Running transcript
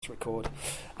Record.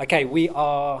 Okay, we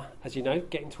are, as you know,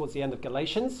 getting towards the end of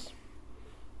Galatians.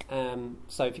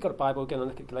 So if you've got a Bible, we're going to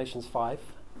look at Galatians 5,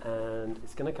 and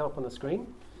it's going to come up on the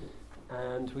screen.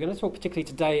 And we're going to talk particularly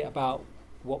today about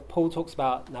what Paul talks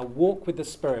about, now walk with the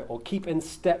Spirit, or keep in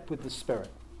step with the Spirit.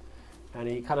 And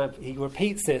he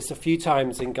repeats this a few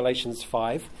times in Galatians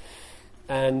 5.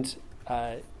 And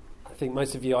I think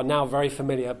most of you are now very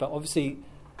familiar, but obviously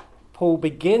Paul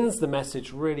begins the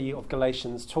message really of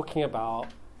Galatians talking about,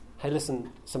 hey,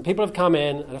 listen, some people have come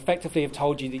in and effectively have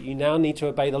told you that you now need to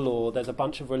obey the law. There's a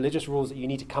bunch of religious rules that you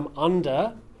need to come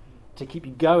under to keep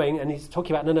you going. And he's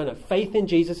talking about, no. Faith in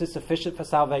Jesus is sufficient for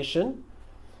salvation.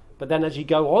 But then as you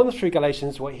go on through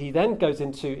Galatians, what he then goes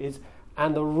into is,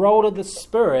 and the role of the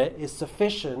Spirit is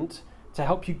sufficient to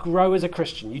help you grow as a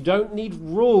Christian. You don't need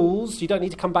rules. You don't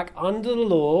need to come back under the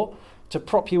law to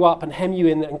prop you up and hem you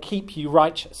in and keep you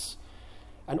righteous.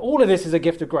 And all of this is a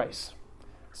gift of grace.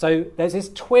 So there's this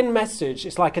twin message.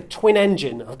 It's like a twin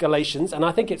engine of Galatians, and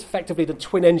I think it's effectively the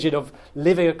twin engine of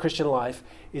living a Christian life,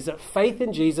 is that faith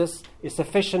in Jesus is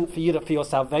sufficient for your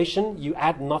salvation. You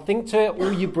add nothing to it.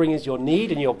 All you bring is your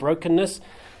need and your brokenness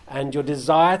and your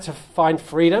desire to find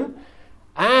freedom.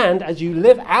 And as you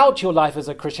live out your life as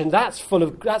a Christian,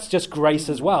 that's just grace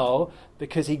as well,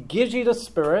 because he gives you the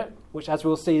Spirit, which, as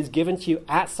we'll see, is given to you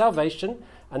at salvation.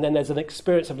 And then there's an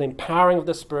experience of an empowering of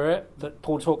the Spirit that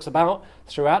Paul talks about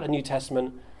throughout the New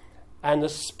Testament. And the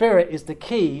Spirit is the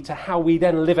key to how we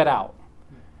then live it out.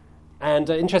 And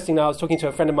interestingly, I was talking to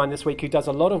a friend of mine this week who does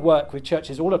a lot of work with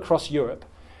churches all across Europe.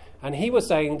 And he was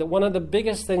saying that one of the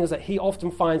biggest things that he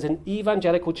often finds in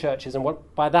evangelical churches, and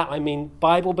by that I mean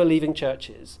Bible-believing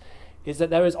churches, is that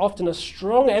there is often a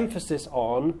strong emphasis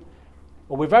on,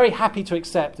 or we're very happy to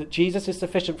accept that Jesus is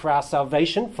sufficient for our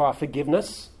salvation, for our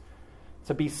forgiveness,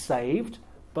 to be saved,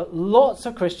 but lots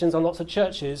of Christians and lots of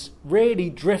churches really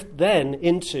drift then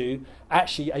into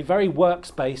actually a very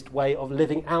works-based way of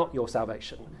living out your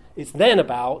salvation. It's then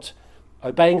about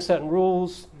obeying certain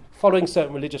rules, following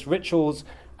certain religious rituals,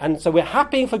 and so we're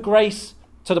happy for grace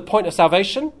to the point of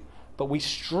salvation, but we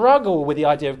struggle with the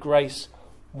idea of grace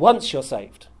once you're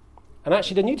saved. And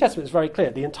actually the New Testament is very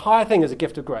clear. The entire thing is a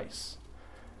gift of grace.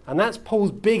 And that's Paul's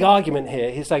big argument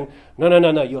here. He's saying,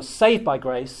 no, you're saved by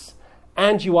grace,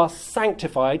 and you are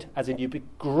sanctified, as in you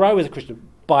grow as a Christian,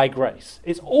 by grace.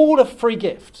 It's all a free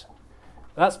gift.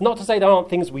 That's not to say there aren't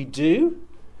things we do,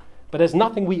 but there's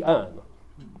nothing we earn.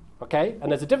 Okay?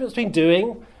 And there's a difference between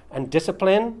doing and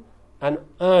discipline and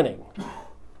earning.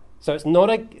 So it's not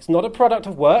a product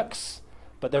of works,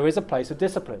 but there is a place of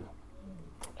discipline.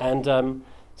 And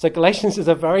so Galatians is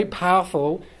a very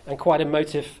powerful and quite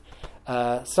emotive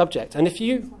subject. And if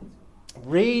you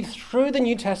read through the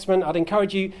New Testament, I'd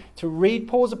encourage you to read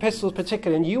Paul's epistles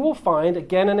particularly, and you will find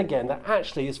again and again that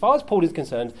actually, as far as Paul is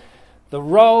concerned, the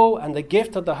role and the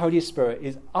gift of the Holy Spirit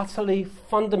is utterly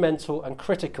fundamental and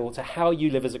critical to how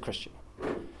you live as a Christian.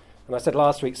 And I said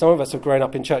last week, some of us have grown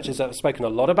up in churches that have spoken a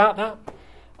lot about that,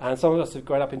 and some of us have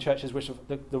grown up in churches which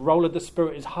the role of the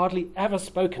Spirit is hardly ever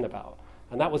spoken about.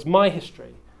 And that was my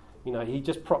history. You know, he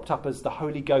just propped up as the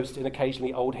Holy Ghost in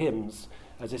occasionally old hymns,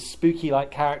 as this spooky-like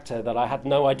character that I had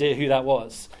no idea who that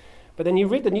was. But then you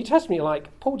read the New Testament, you're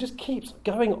like, Paul just keeps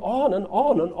going on and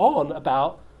on and on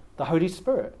about the Holy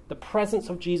Spirit, the presence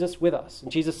of Jesus with us.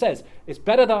 And Jesus says, it's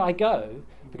better that I go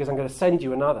because I'm going to send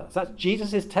you another. So that's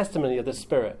Jesus' testimony of the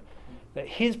Spirit, that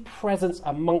his presence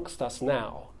amongst us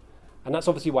now. And that's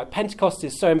obviously why Pentecost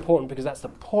is so important, because that's the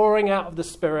pouring out of the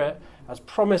Spirit as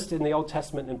promised in the Old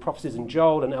Testament in prophecies in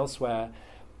Joel and elsewhere,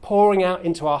 pouring out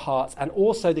into our hearts, and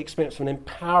also the experience of an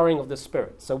empowering of the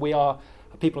Spirit. So we are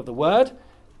a people of the Word,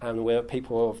 and we're a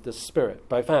people of the Spirit,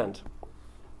 both and.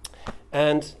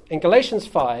 And in Galatians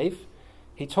 5,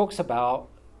 he talks about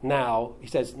he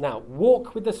says,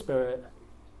 walk with the Spirit,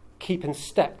 keep in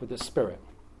step with the Spirit.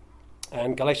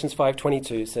 And Galatians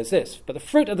 5:22 says this, but the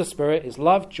fruit of the Spirit is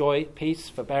love, joy, peace,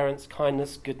 forbearance,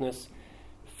 kindness, goodness,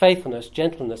 faithfulness,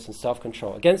 gentleness, and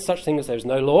self-control. Against such things there is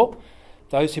no law.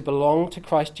 Those who belong to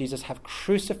Christ Jesus have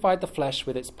crucified the flesh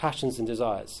with its passions and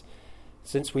desires.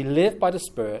 Since we live by the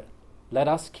Spirit, let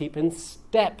us keep in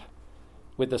step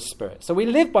with the Spirit. So we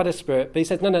live by the Spirit, but he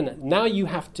says, no. Now you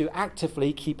have to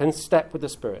actively keep in step with the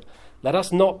Spirit. Let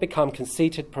us not become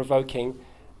conceited, provoking,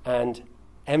 and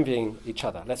envying each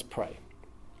other. Let's pray.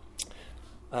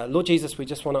 Lord Jesus, we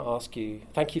just want to ask you,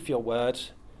 thank you for your word.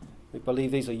 We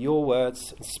believe these are your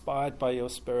words, inspired by your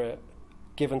Spirit,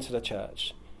 given to the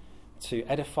church, to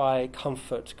edify,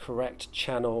 comfort, correct,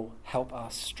 channel, help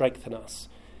us, strengthen us.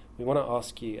 We want to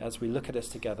ask you, as we look at this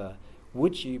together,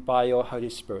 would you, by your Holy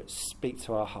Spirit, speak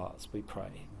to our hearts, we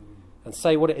pray, and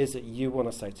say what it is that you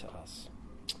want to say to us.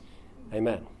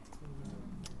 Amen.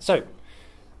 So,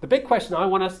 the big question I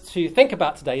want us to think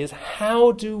about today is,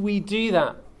 how do we do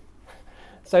that?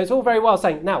 So it's all very well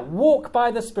saying, now, walk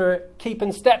by the Spirit, keep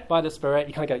in step by the Spirit.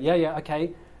 You kind of go, yeah,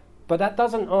 okay. But that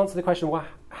doesn't answer the question, well,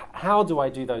 how do I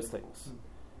do those things?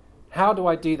 How do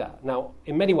I do that? Now,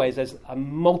 in many ways, there's a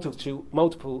multitude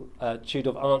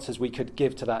of answers we could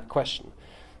give to that question.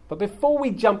 But before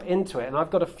we jump into it, and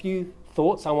I've got a few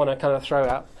thoughts I want to kind of throw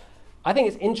out, I think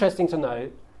it's interesting to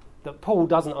note that Paul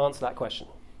doesn't answer that question,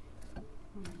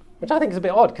 which I think is a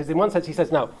bit odd, because in one sense he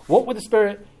says, now, walk with the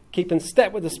Spirit, keep in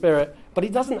step with the Spirit, but he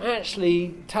doesn't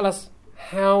actually tell us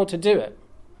how to do it.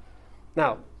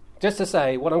 Now, just to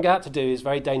say, what I'm about to do is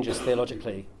very dangerous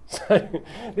theologically. So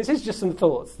this is just some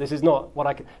thoughts. This is not what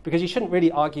I can, because you shouldn't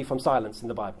really argue from silence in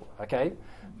the Bible, okay?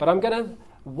 But I'm going to,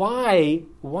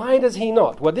 why does he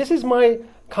not? Well, this is my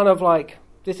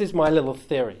little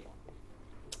theory.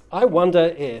 I wonder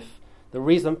if the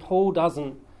reason Paul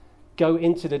doesn't go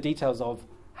into the details of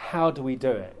how do we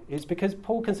do it is because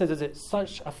Paul considers it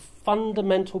such a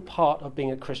fundamental part of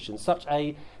being a Christian, such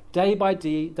a day by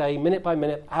day, minute by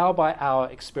minute, hour by hour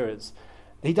experience.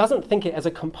 He doesn't think it as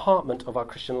a compartment of our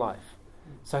Christian life.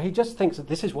 So he just thinks that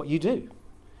this is what you do.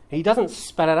 He doesn't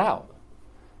spell it out.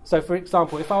 So, for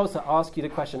example, if I was to ask you the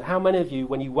question, how many of you,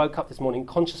 when you woke up this morning,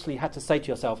 consciously had to say to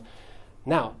yourself,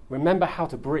 now, remember how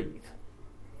to breathe?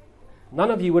 None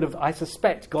of you would have, I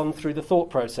suspect, gone through the thought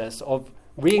process of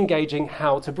re-engaging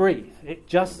how to breathe. It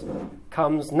just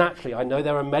comes naturally. I know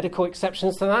there are medical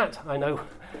exceptions to that. I know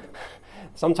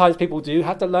sometimes people do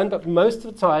have to learn, but most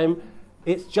of the time,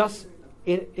 it's just,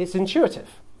 it's intuitive.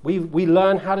 We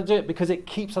learn how to do it because it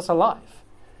keeps us alive.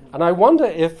 And I wonder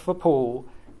if, for Paul,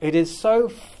 it is so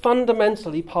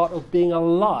fundamentally part of being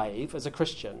alive as a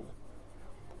Christian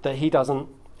that he doesn't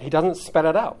spell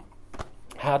it out.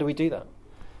 How do we do that?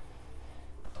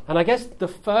 And I guess the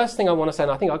first thing I want to say,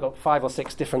 and I think I've got 5 or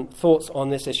 6 different thoughts on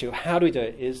this issue, how do we do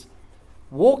it, is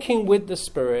walking with the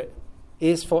Spirit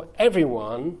is for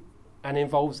everyone and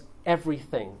involves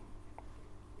everything.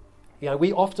 You know,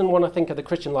 we often want to think of the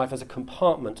Christian life as a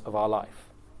compartment of our life.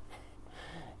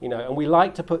 You know, and we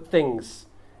like to put things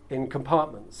in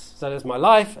compartments. So there's my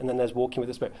life, and then there's walking with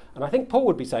the Spirit. And I think Paul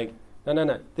would be saying,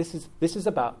 no. This is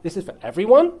for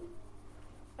everyone,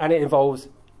 and it involves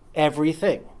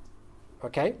everything.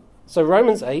 Okay? So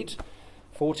Romans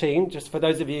 8:14, just for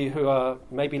those of you who are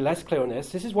maybe less clear on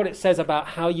this is what it says about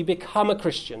how you become a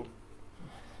Christian.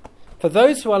 For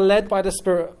those who are led by the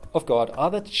Spirit of God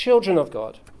are the children of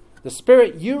God. The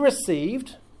Spirit you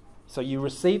received, so you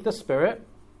received the Spirit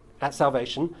at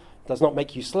salvation, does not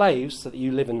make you slaves so that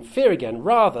you live in fear again.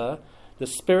 Rather, the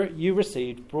Spirit you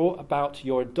received brought about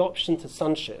your adoption to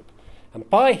sonship. And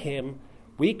by him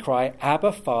we cry,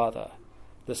 Abba, Father.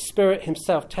 The Spirit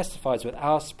himself testifies with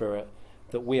our spirit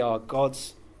that we are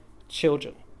God's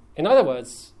children. In other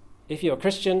words, if you're a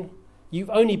Christian, you've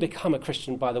only become a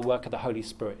Christian by the work of the Holy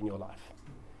Spirit in your life.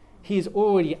 He is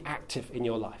already active in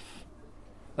your life.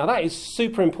 Now that is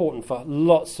super important for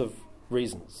lots of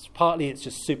reasons. Partly it's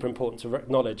just super important to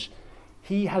acknowledge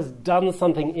he has done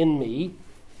something in me.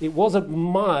 It wasn't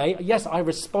yes, I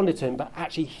responded to him, but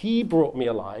actually he brought me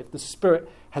alive. The Spirit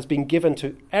has been given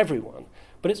to everyone.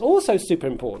 But it's also super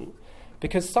important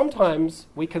because sometimes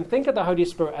we can think of the Holy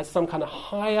Spirit as some kind of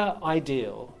higher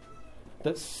ideal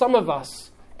that some of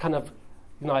us kind of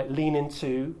lean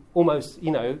into, almost,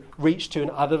 reach to,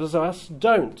 and others of us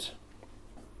don't.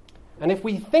 And if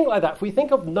we think like that, if we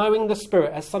think of knowing the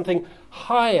Spirit as something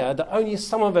higher that only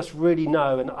some of us really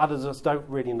know and others of us don't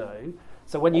really know,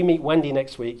 so when you meet Wendy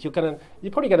next week, you're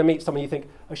probably going to meet someone you think,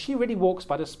 oh, she really walks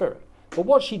by the Spirit. But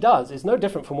what she does is no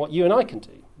different from what you and I can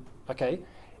do. Okay?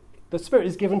 The Spirit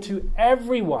is given to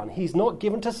everyone. He's not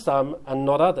given to some and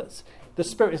not others. The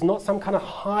Spirit is not some kind of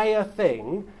higher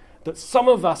thing that some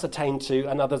of us attain to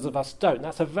and others of us don't.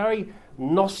 That's a very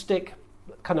Gnostic,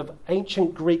 kind of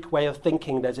ancient Greek way of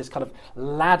thinking. There's this kind of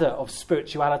ladder of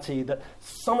spirituality that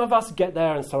some of us get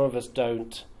there and some of us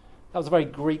don't. That was a very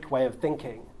Greek way of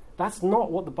thinking. That's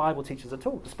not what the Bible teaches at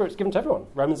all. The Spirit's given to everyone.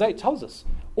 Romans 8 tells us,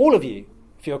 all of you,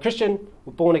 if you're a Christian,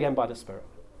 were born again by the Spirit.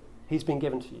 He's been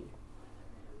given to you.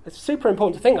 It's super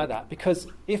important to think like that, because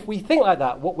if we think like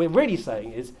that, what we're really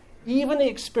saying is even the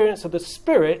experience of the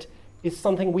Spirit is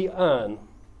something we earn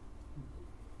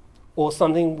or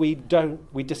something we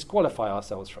disqualify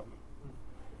ourselves from.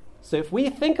 So if we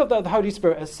think of the Holy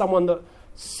Spirit as someone that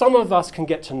some of us can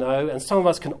get to know and some of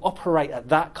us can operate at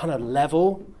that kind of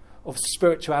level of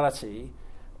spirituality,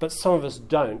 but some of us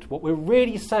don't, what we're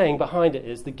really saying behind it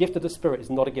is the gift of the Spirit is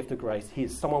not a gift of grace. He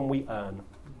is someone we earn.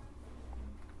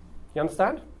 You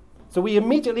understand? So we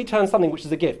immediately turn something which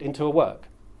is a gift into a work.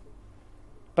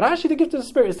 But actually the gift of the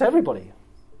Spirit is to everybody.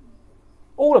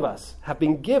 All of us have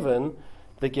been given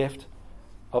the gift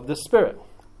of the Spirit.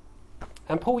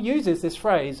 And Paul uses this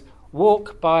phrase,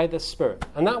 walk by the Spirit.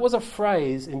 And that was a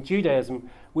phrase in Judaism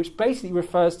which basically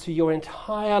refers to your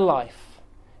entire life.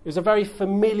 It was a very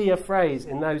familiar phrase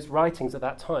in those writings at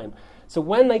that time. So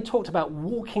when they talked about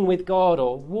walking with God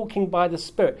or walking by the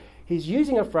Spirit, he's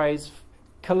using a phrase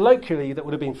colloquially that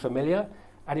would have been familiar,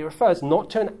 and it refers not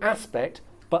to an aspect,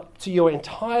 but to your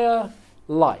entire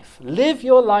life. Live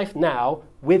your life now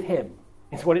with him,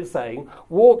 is what it's saying.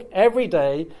 Walk every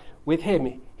day with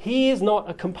him. He is not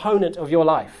a component of your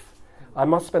life. I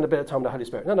must spend a bit of time with the Holy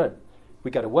Spirit. No. We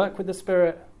go to work with the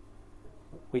Spirit.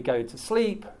 We go to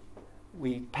sleep.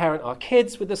 We parent our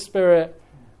kids with the Spirit.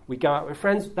 We go out with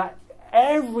friends. That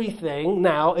everything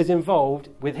now is involved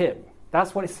with him.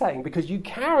 That's what it's saying, because you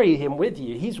carry him with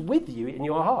you. He's with you in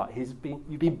your heart. You've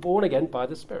been born again by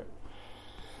the Spirit.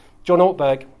 John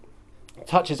Ortberg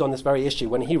touches on this very issue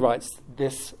when he writes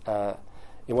this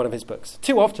in one of his books.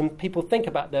 Too often people think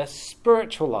about their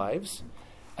spiritual lives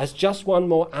as just one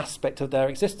more aspect of their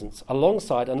existence,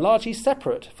 alongside and largely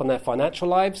separate from their financial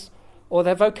lives or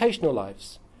their vocational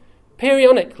lives.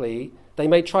 Periodically, they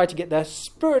may try to get their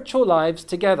spiritual lives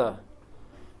together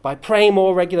by praying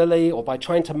more regularly or by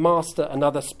trying to master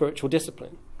another spiritual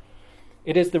discipline.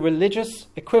 It is the religious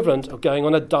equivalent of going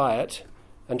on a diet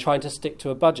and trying to stick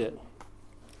to a budget.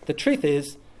 The truth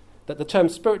is that the term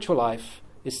spiritual life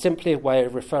is simply a way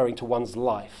of referring to one's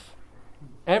life,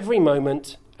 every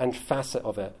moment and facet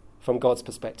of it from God's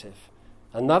perspective.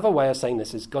 Another way of saying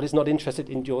this is God is not interested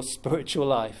in your spiritual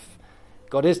life.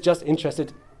 God is just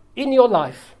interested in your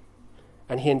life,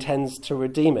 and he intends to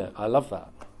redeem it. I love that.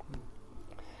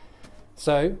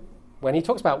 So when he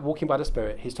talks about walking by the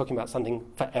Spirit, he's talking about something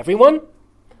for everyone,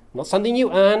 not something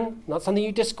you earn, not something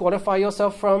you disqualify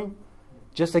yourself from,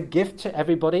 just a gift to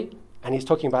everybody. And he's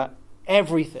talking about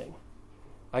everything.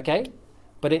 Okay?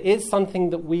 But it is something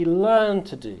that we learn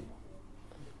to do.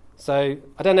 So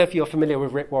I don't know if you're familiar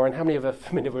with Rick Warren. How many of you are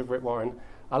familiar with Rick Warren?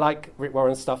 I like Rick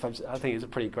Warren's stuff. I think he's a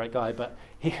pretty great guy. But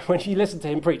when you listen to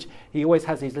him preach, he always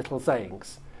has these little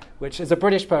sayings, which as a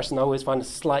British person I always find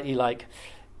slightly like...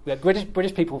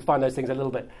 British people find those things a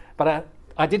little bit. But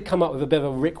I did come up with a bit of a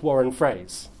Rick Warren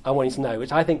phrase I want you to know,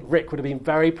 which I think Rick would have been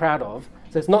very proud of.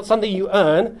 So it's not something you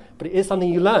earn, but it is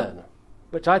something you learn,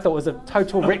 which I thought was a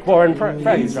total Rick Warren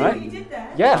phrase, right? You did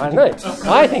that. Yeah, I know.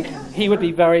 I think he would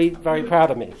be very, very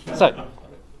proud of me. So,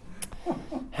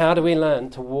 how do we learn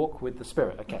to walk with the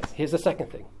Spirit? Okay, here's the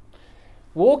second thing.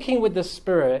 Walking with the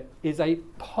Spirit is a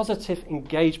positive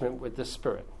engagement with the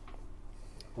Spirit,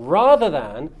 rather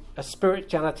than a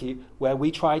spirituality where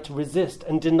we try to resist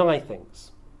and deny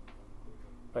things.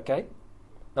 Okay?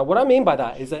 Now, what I mean by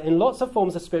that is that in lots of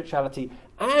forms of spirituality,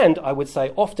 and I would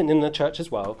say often in the church as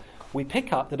well, we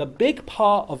pick up that a big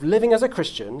part of living as a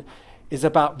Christian is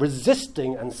about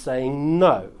resisting and saying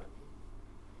no.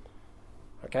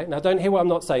 Okay? Now, don't hear what I'm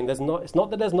not saying. It's not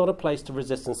that there's not a place to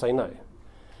resist and say no.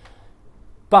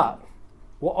 But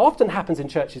what often happens in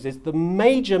churches is the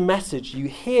major message you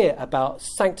hear about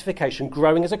sanctification,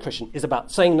 growing as a Christian, is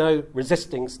about saying no,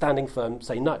 resisting, standing firm,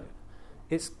 say no.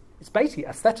 It's basically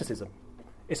asceticism.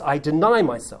 It's I deny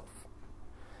myself.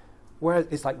 Whereas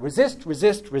it's like resist,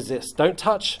 resist, resist. Don't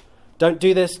touch, don't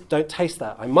do this, don't taste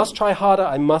that. I must try harder,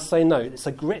 I must say no. It's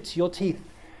a grit your teeth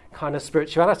kind of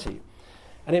spirituality.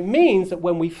 And it means that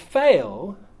when we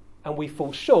fail and we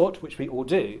fall short, which we all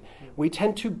do, we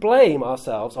tend to blame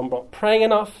ourselves on not praying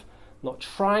enough, not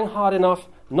trying hard enough,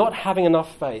 not having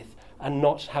enough faith, and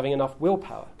not having enough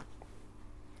willpower.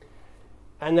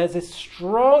 And there's this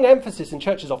strong emphasis in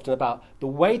churches often about the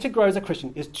way to grow as a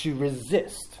Christian is to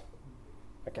resist.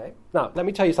 Okay? Now, let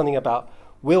me tell you something about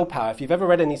willpower. If you've ever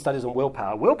read any studies on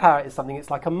willpower is something, it's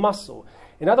like a muscle.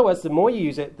 In other words, the more you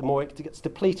use it, the more it gets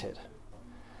depleted.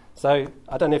 So,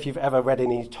 I don't know if you've ever read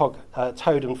any toad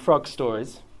and frog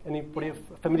stories. Anybody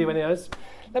familiar with any of those?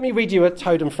 Let me read you a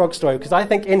toad and frog story, because I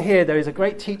think in here there is a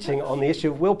great teaching on the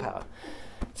issue of willpower.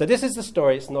 So this is the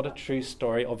story. It's not a true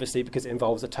story, obviously, because it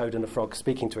involves a toad and a frog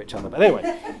speaking to each other. But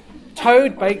anyway,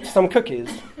 Toad baked some cookies.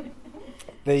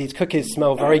 These cookies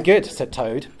smell very good, said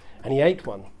Toad, and he ate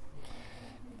one.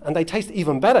 And they taste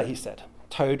even better, he said.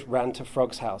 Toad ran to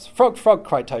Frog's house. Frog, frog,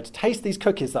 cried Toad, taste these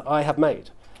cookies that I have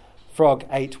made. Frog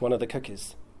ate one of the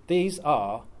cookies. These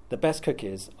are the best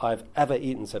cookies I've ever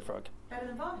eaten, said Frog. Better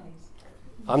than Varley's.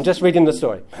 I'm just reading the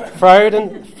story. Frog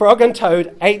and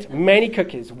Toad ate many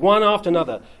cookies, one after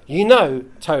another. You know,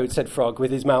 Toad, said Frog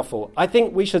with his mouth full, I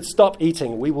think we should stop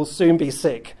eating. We will soon be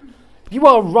sick. You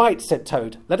are right, said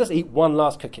Toad. Let us eat one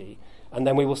last cookie, and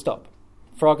then we will stop.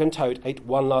 Frog and Toad ate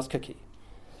one last cookie.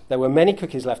 There were many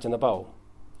cookies left in the bowl.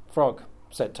 Frog,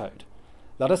 said Toad,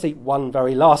 let us eat one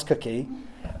very last cookie,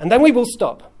 and then we will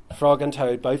stop. Frog and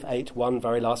Toad both ate one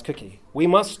very last cookie. We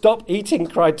must stop eating,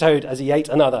 cried Toad as he ate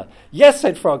another. Yes,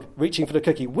 said Frog, reaching for the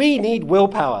cookie. We need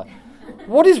willpower.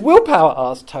 What is willpower?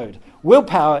 Asked Toad.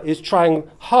 Willpower is trying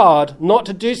hard not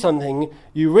to do something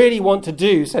you really want to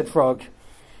do, said Frog.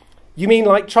 You mean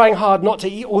like trying hard not to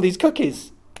eat all these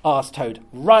cookies? Asked Toad.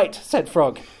 Right, said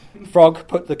Frog. Frog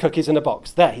put the cookies in a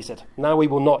box. There, he said. Now we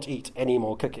will not eat any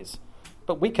more cookies.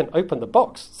 But we can open the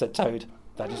box, said Toad.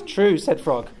 That is true, said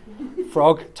Frog.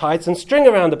 Frog tied some string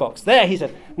around the box. There, he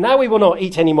said. Now we will not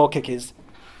eat any more cookies.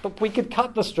 But we could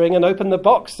cut the string and open the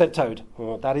box, said Toad.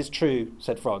 Oh, that is true,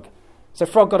 said Frog. So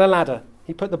Frog got a ladder.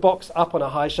 He put the box up on a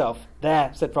high shelf.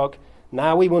 There, said Frog.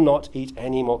 Now we will not eat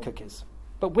any more cookies.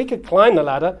 But we could climb the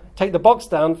ladder, take the box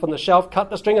down from the shelf, cut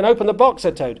the string and open the box,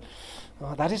 said Toad.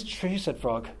 Oh, that is true, said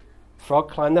Frog.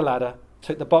 Frog climbed the ladder,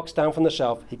 took the box down from the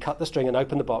shelf. He cut the string and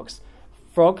opened the box.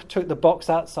 Frog took the box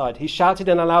outside. He shouted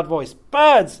in a loud voice,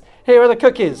 Birds, here are the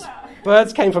cookies.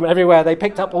 Birds came from everywhere. They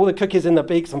picked up all the cookies in the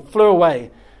beaks and flew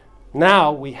away.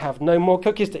 Now we have no more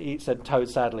cookies to eat, said Toad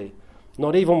sadly.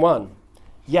 Not even one.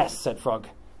 Yes, said Frog,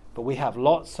 but we have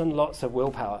lots and lots of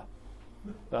willpower.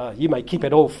 You may keep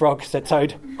it all, Frog, said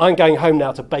Toad. I'm going home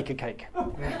now to bake a cake.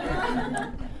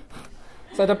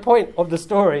 So the point of the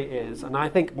story is, and I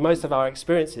think most of our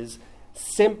experiences,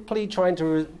 simply trying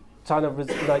to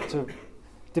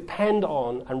depend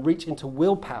on and reach into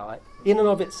willpower in and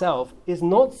of itself is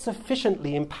not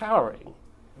sufficiently empowering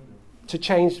to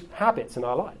change habits in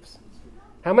our lives.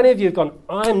 How many of you have gone,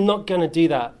 I'm not going to do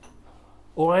that,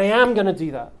 or I am going to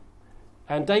do that?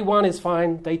 And day 1 is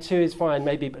fine, day 2 is fine,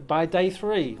 maybe, but by day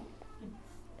 3,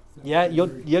 yeah,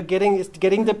 it's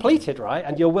getting depleted, right?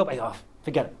 And your will,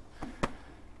 forget it.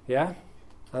 Yeah,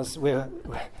 as I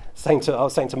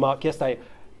was saying to Mark yesterday,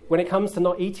 when it comes to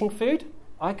not eating food,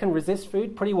 I can resist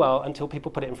food pretty well until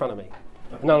people put it in front of me.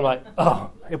 And I'm like,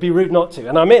 it'd be rude not to,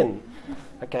 and I'm in.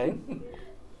 Okay.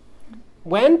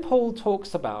 When Paul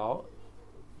talks about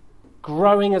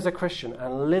growing as a Christian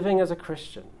and living as a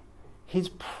Christian, his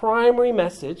primary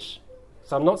message,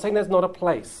 so I'm not saying there's not a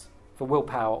place for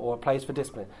willpower or a place for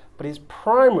discipline, but his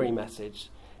primary message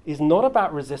is not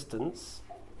about resistance.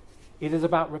 It is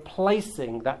about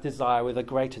replacing that desire with a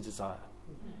greater desire.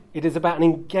 It is about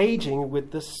engaging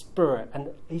with the Spirit.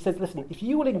 And he says, listen, if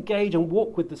you will engage and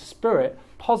walk with the Spirit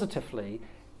positively,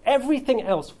 everything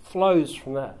else flows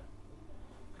from there.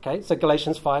 Okay, so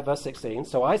Galatians 5 verse 16.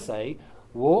 So I say,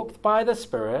 walk by the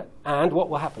Spirit, and what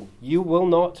will happen? You will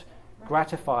not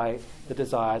gratify the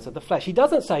desires of the flesh. He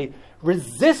doesn't say,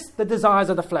 resist the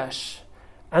desires of the flesh,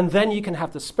 and then you can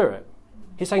have the Spirit.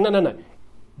 He's saying, no.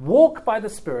 Walk by the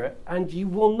Spirit and you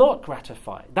will not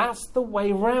gratify. That's the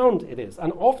way round it is.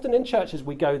 And often in churches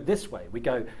we go this way. We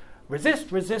go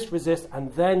resist,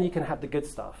 and then you can have the good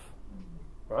stuff.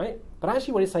 Right? But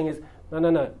actually what he's saying is,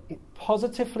 no.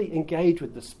 Positively engage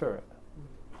with the Spirit.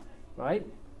 Right?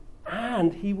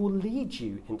 And he will lead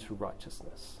you into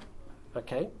righteousness.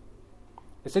 Okay?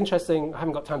 It's interesting, I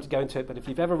haven't got time to go into it, but if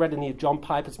you've ever read any of John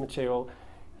Piper's material,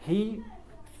 he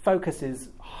focuses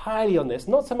highly on this,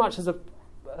 not so much as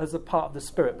a part of the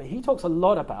Spirit, but he talks a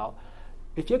lot about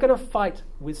if you're going to fight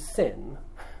with sin,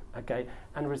 okay,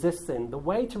 and resist sin, the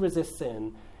way to resist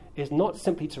sin is not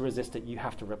simply to resist it, you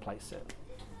have to replace it.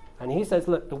 And he says,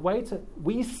 look,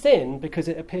 we sin because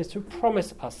it appears to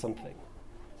promise us something,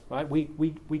 right?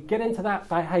 We get into that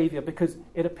behavior because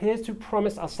it appears to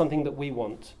promise us something that we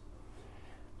want.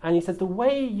 And he says the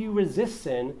way you resist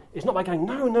sin is not by going,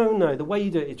 no. The way you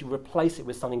do it is you replace it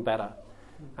with something better.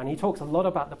 And he talks a lot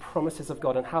about the promises of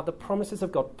God and how the promises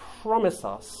of God promise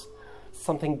us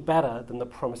something better than the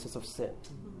promises of sin.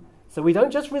 So we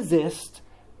don't just resist,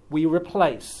 we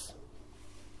replace.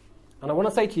 And I want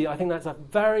to say to you, I think that's a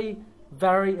very,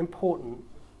 very important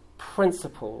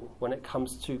principle when it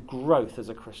comes to growth as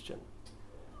a Christian.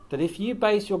 That if you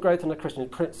base your growth on a Christian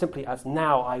simply as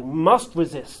now I must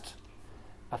resist,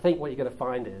 I think what you're going to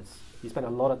find is you spend a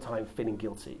lot of time feeling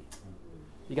guilty.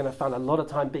 You're going to find a lot of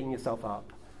time beating yourself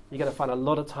up. You're going to find a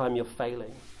lot of time you're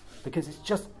failing. Because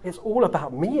it's all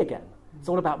about me again. It's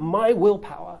all about my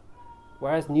willpower.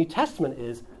 Whereas New Testament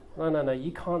is, no,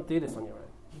 you can't do this on your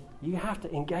own. You have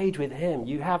to engage with him.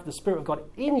 You have the Spirit of God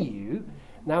in you.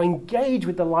 Now engage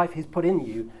with the life he's put in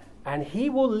you, and he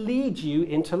will lead you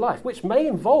into life, which may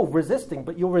involve resisting,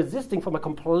 but you're resisting from a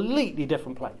completely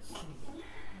different place.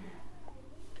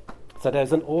 So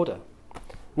there's an order.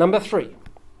 Number 3.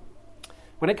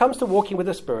 When it comes to walking with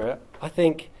the Spirit, I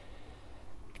think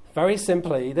very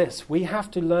simply this: we have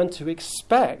to learn to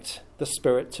expect the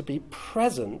Spirit to be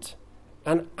present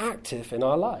and active in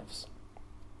our lives.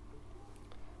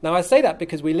 Now, I say that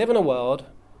because we live in a world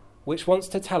which wants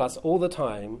to tell us all the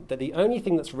time that the only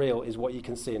thing that's real is what you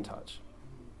can see and touch.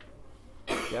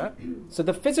 Yeah? So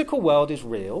the physical world is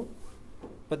real,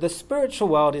 but the spiritual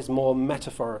world is more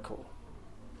metaphorical.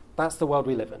 That's the world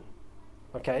we live in.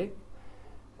 Okay?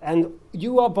 And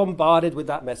you are bombarded with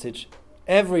that message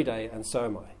every day, and so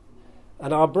am I.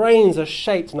 And our brains are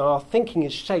shaped, and our thinking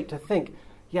is shaped to think,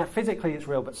 yeah, physically it's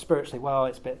real, but spiritually, well,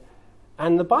 it's a bit...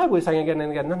 And the Bible is saying again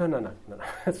and again, no.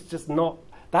 It's just not...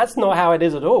 That's not how it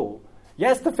is at all.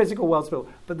 Yes, the physical world's real,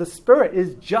 but the spirit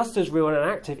is just as real and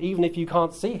active, even if you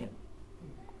can't see him.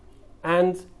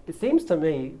 And it seems to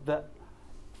me that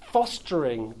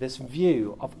fostering this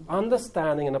view of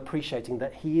understanding and appreciating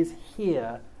that he is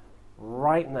here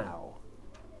right now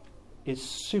is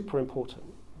super important.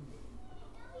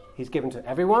 He's given to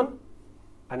everyone,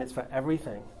 and it's for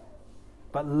everything.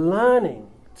 But learning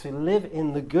to live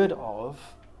in the good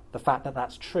of the fact that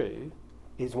that's true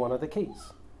is one of the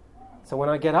keys. So when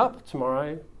I get up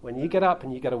tomorrow, when you get up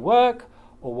and you go to work,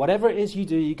 or whatever it is you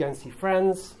do, you go and see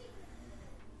friends,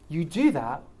 you do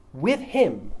that with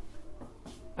him,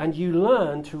 and you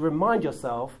learn to remind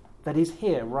yourself that he's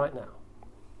here right now.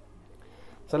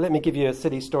 So let me give you a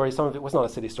silly story. Some of it was not a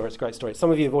silly story, it's a great story.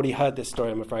 Some of you have already heard this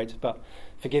story, I'm afraid, but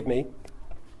forgive me.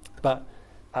 But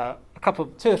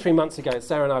 2 or 3 months ago,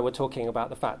 Sarah and I were talking about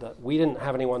the fact that we didn't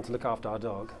have anyone to look after our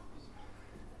dog.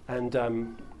 And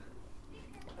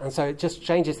so it just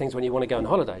changes things when you want to go on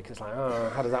holiday, because it's like,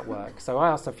 oh, how does that work? So I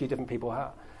asked a few different people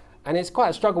how. And it's quite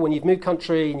a struggle when you've moved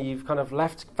country and you've kind of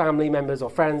left family members or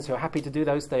friends who are happy to do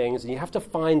those things, and you have to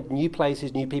find new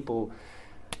places, new people.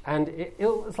 And it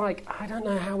was like, I don't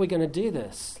know how we're going to do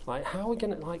this. Like, how are we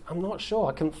going to, like, I'm not sure.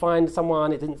 I couldn't find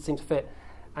someone, it didn't seem to fit.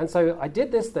 And so I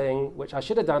did this thing, which I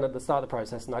should have done at the start of the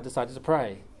process, and I decided to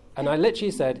pray. And I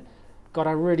literally said, God,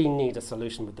 I really need a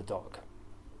solution with the dog.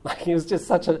 Like, it was just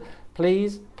such a,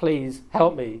 please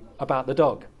help me about the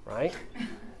dog, right?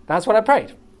 That's what I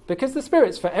prayed. Because the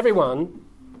Spirit's for everyone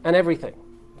and everything.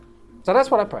 So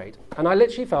that's what I prayed. And I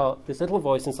literally felt this little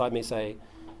voice inside me say,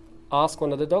 ask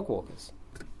one of the dog walkers.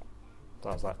 So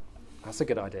I was like, that's a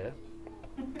good idea.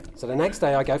 So the next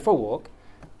day I go for a walk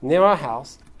near our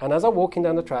house, and as I'm walking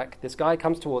down the track, this guy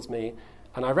comes towards me,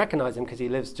 and I recognize him because he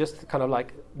lives just kind of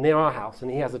like near our house,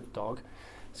 and he has a dog.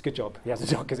 It's a good job he has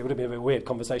a dog, because it would have been a bit weird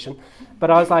conversation.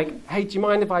 But I was like, hey, do you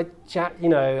mind if I chat? You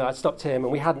know, I stopped him,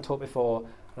 and we hadn't talked before.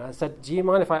 And I said, do you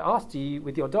mind if I asked you,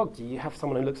 with your dog, do you have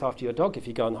someone who looks after your dog if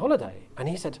you go on holiday? And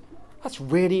he said, that's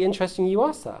really interesting you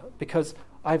asked that, because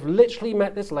I've literally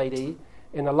met this lady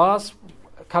in the last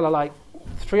kind of like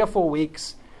 3 or 4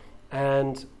 weeks,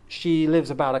 and she lives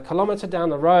about 1 kilometre down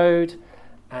the road,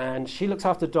 and she looks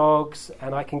after dogs,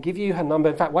 and I can give you her number.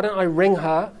 In fact, why don't I ring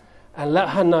her and let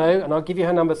her know, and I'll give you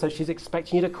her number, so she's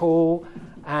expecting you to call.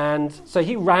 And so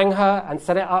he rang her and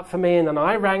set it up for me, and then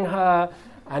I rang her,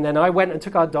 and then I went and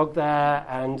took our dog there,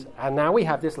 and now we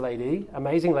have this lady,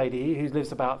 amazing lady, who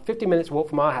lives about 50 minutes walk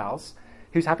from our house,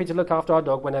 who's happy to look after our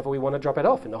dog whenever we want to drop it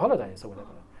off in the holidays or whatever.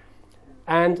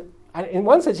 And in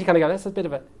one sense, you kind of go, that's a bit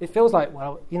of a... It feels like,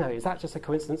 well, you know, is that just a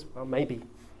coincidence? Well, maybe.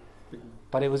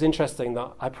 But it was interesting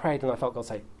that I prayed and I felt God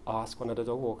say, ask one of the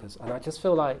dog walkers. And I just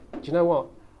feel like, do you know what?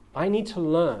 I need to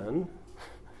learn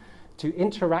to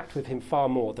interact with him far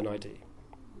more than I do.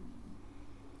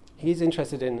 He's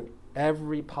interested in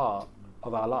every part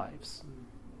of our lives.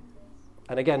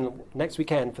 And again, next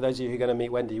weekend, for those of you who are going to meet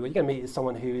Wendy, what you're going to meet is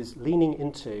someone who is leaning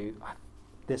into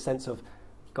this sense of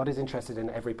God is interested in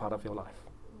every part of your life.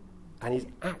 And he's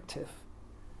active.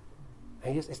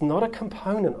 And it's not a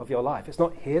component of your life. It's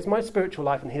not, here's my spiritual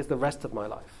life and here's the rest of my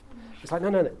life. It's like,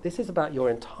 no. This is about your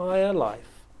entire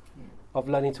life of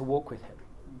learning to walk with him.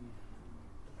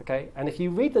 Okay? And if you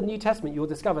read the New Testament, you'll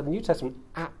discover the New Testament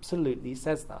absolutely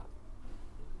says that.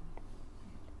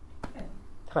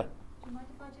 Hi. Do you mind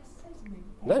if I just say something?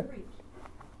 No.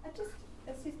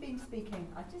 As he's been speaking,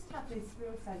 I just have this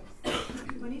real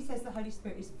sense, when he says the Holy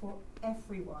Spirit is for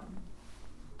everyone,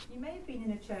 you may have been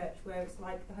in a church where it's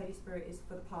like the Holy Spirit is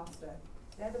for the pastor.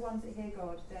 They're the ones that hear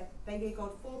God. They hear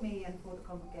God for me and for the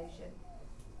congregation.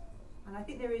 And I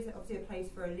think there is obviously a place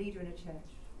for a leader in a church,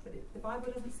 but the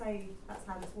Bible doesn't say that's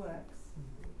how this works.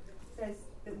 It says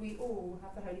that we all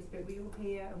have the Holy Spirit. We all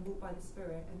hear and walk by the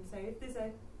Spirit. And so if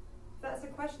that's a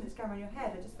question that's going around your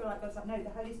head, I just feel like God's like, no, the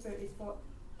Holy Spirit is for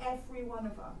every one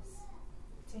of us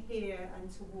to hear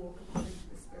and to walk according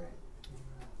to the Spirit.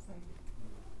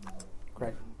 So.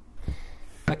 Great.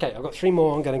 Okay, I've got 3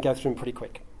 more. I'm going to go through them pretty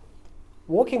quick.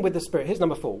 Walking with the Spirit. Here's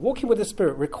number 4. Walking with the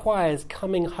Spirit requires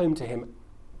coming home to him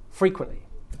frequently.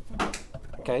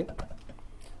 Okay?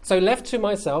 So left to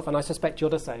myself, and I suspect you're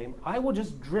the same, I will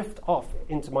just drift off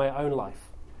into my own life.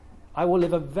 I will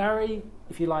live a very,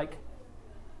 if you like,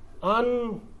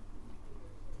 if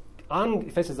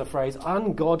this is a phrase,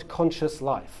 un-God-conscious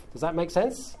life. Does that make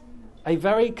sense? A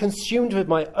very consumed with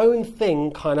my own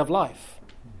thing kind of life.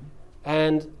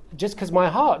 And just because my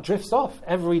heart drifts off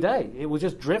every day, it will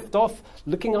just drift off,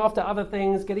 looking after other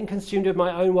things, getting consumed with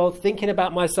my own world, thinking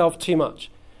about myself too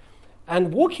much.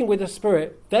 And walking with the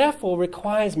Spirit, therefore,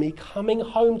 requires me coming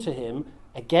home to him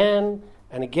again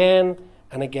and again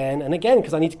and again and again,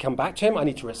 because I need to come back to him, I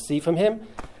need to receive from him,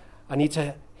 I need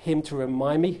him to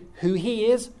remind me who he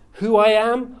is, who I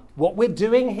am, what we're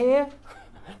doing here,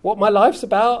 what my life's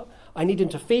about. I need him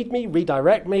to feed me,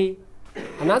 redirect me.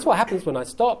 And that's what happens when I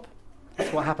stop.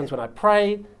 That's what happens when I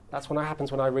pray. That's what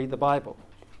happens when I read the Bible.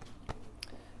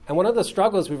 And one of the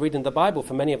struggles with reading the Bible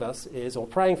for many of us is, or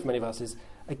praying for many of us is,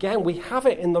 again, we have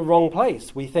it in the wrong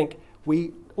place.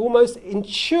 We almost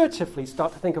intuitively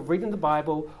start to think of reading the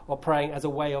Bible or praying as a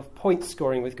way of point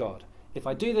scoring with God. If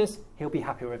I do this, he'll be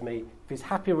happier with me. If he's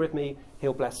happier with me,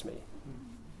 he'll bless me.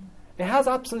 It has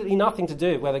absolutely nothing to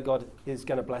do whether God is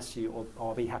going to bless you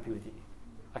or be happy with you.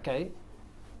 Okay?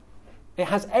 It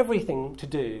has everything to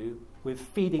do with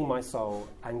feeding my soul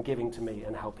and giving to me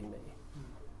and helping me.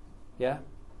 Yeah?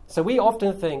 So we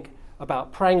often think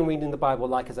about praying and reading the Bible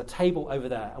like as a table over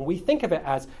there. And we think of it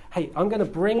as, hey, I'm going to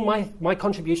bring my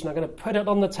contribution, I'm going to put it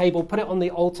on the table, put it on the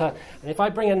altar, and if I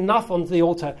bring enough onto the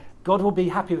altar, God will be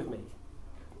happy with me.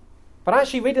 But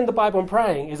actually reading the Bible and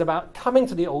praying is about coming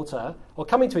to the altar or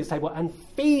coming to his table and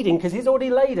feeding, because he's already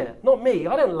laid it. Not me.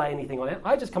 I don't lay anything on it.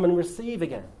 I just come and receive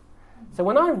again. So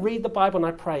when I read the Bible and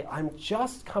I pray, I'm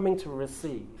just coming to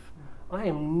receive. I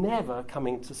am never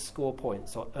coming to score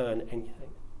points or earn anything.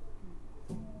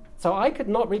 So I could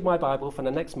not read my Bible for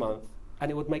the next month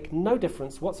and it would make no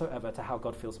difference whatsoever to how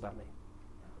God feels about me.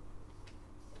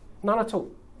 None at all.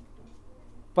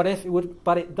 But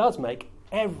it does make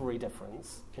every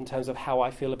difference in terms of how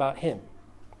I feel about him.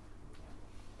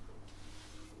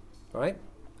 Right?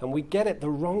 And we get it the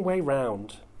wrong way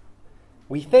round.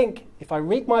 We think if I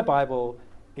read my Bible,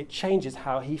 it changes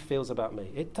how he feels about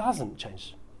me. It doesn't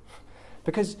change.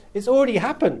 Because it's already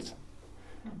happened.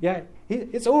 Yeah,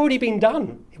 it's already been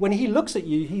done. When he looks at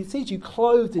you, he sees you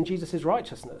clothed in Jesus'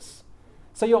 righteousness.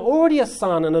 So you're already a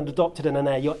son and an adopted and an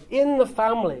heir. You're in the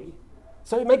family.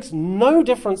 So it makes no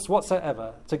difference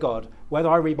whatsoever to God whether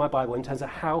I read my Bible in terms of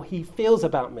how he feels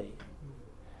about me.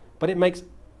 But it makes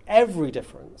every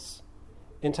difference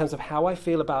in terms of how I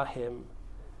feel about him,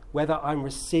 whether I'm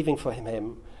receiving from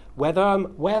him, whether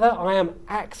I am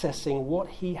accessing what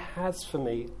he has for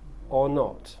me or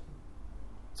not.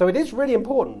 So it is really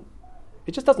important.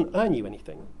 It just doesn't earn you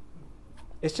anything.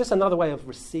 It's just another way of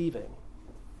receiving.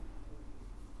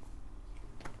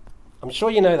 I'm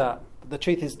sure you know that. But the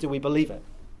truth is, do we believe it?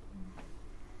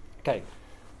 Okay.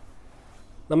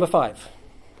 Number 5.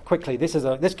 Quickly,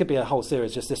 this could be a whole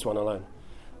series, just this one alone.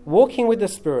 Walking with the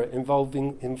Spirit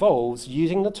involves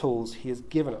using the tools he has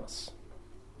given us.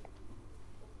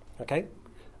 Okay?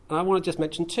 And I want to just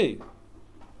mention 2.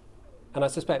 And I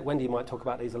suspect Wendy might talk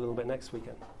about these a little bit next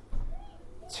weekend.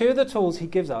 2 of the tools he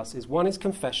gives us is one is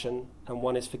confession and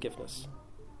one is forgiveness.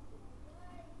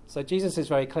 So Jesus is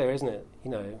very clear, isn't it?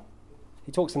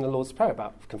 He talks in the Lord's Prayer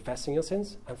about confessing your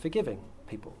sins and forgiving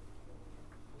people.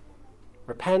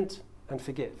 Repent and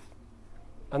forgive.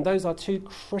 And those are 2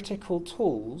 critical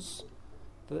tools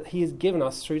that he has given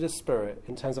us through the Spirit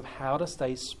in terms of how to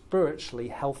stay spiritually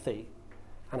healthy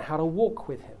and how to walk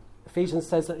with him. Ephesians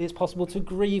says that it's possible to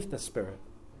grieve the Spirit.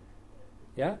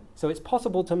 Yeah? So it's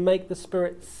possible to make the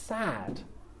Spirit sad.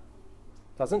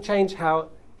 Doesn't change how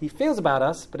he feels about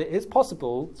us, but it is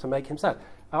possible to make him sad.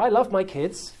 I love my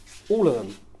kids, all of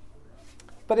them.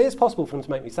 But it is possible for them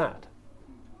to make me sad.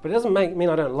 But it doesn't mean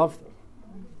I don't love them.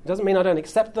 It doesn't mean I don't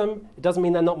accept them. It doesn't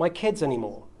mean they're not my kids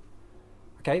anymore.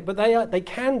 Okay? But they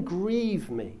can grieve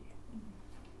me.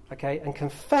 Okay? And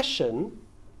confession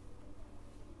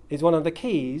is one of the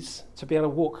keys to be able to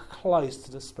walk close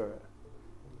to the Spirit.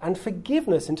 And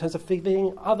forgiveness in terms of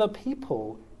forgiving other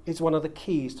people is one of the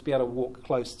keys to be able to walk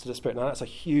close to the Spirit. Now that's a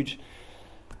huge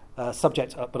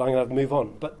subject, but I'm going to move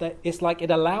on. But it's like it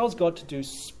allows God to do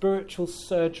spiritual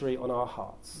surgery on our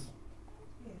hearts.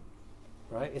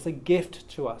 Right? It's a gift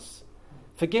to us.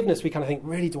 Forgiveness, we kind of think,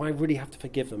 really, do I really have to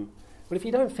forgive them? But if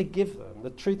you don't forgive them, the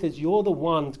truth is you're the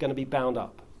one who's going to be bound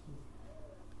up.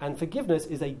 And forgiveness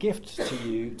is a gift to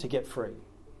you to get free.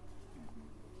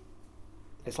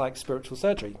 It's like spiritual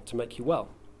surgery to make you well.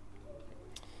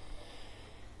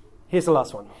 Here's the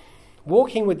last one.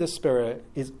 Walking with the Spirit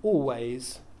is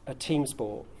always a team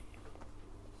sport.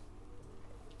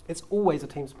 It's always a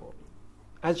team sport.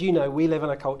 As you know, we live in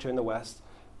a culture in the West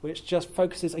which just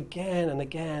focuses again and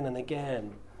again and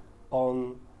again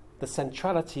on the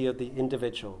centrality of the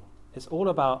individual. It's all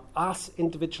about us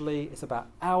individually, it's about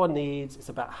our needs, it's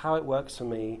about how it works for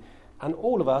me. And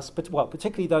all of us, but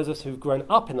particularly those of us who've grown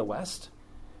up in the West,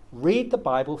 read the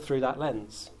Bible through that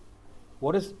lens.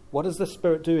 What does the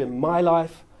Spirit do in my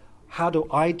life? How do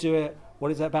I do it?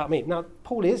 What is it about me? Now,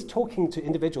 Paul is talking to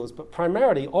individuals, but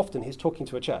primarily, often, he's talking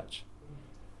to a church.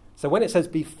 So when it says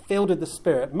be filled with the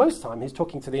Spirit, most time he's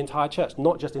talking to the entire church,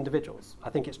 not just individuals. I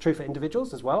think it's true for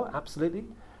individuals as well, absolutely.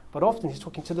 But often he's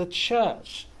talking to the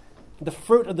church. The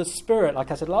fruit of the Spirit, like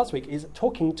I said last week, is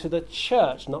talking to the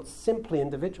church, not simply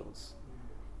individuals.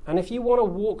 And if you want to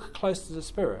walk close to the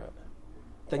Spirit,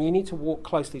 then you need to walk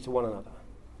closely to one another.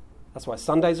 That's why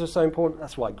Sundays are so important.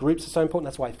 That's why groups are so important.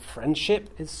 That's why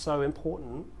friendship is so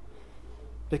important.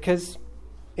 Because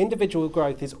individual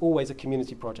growth is always a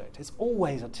community project. It's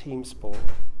always a team sport.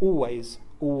 Always,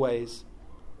 always,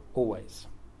 always.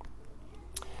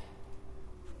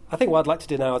 I think what I'd like to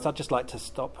do now is I'd just like to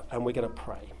stop and we're going to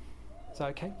pray. Is that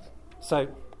okay? So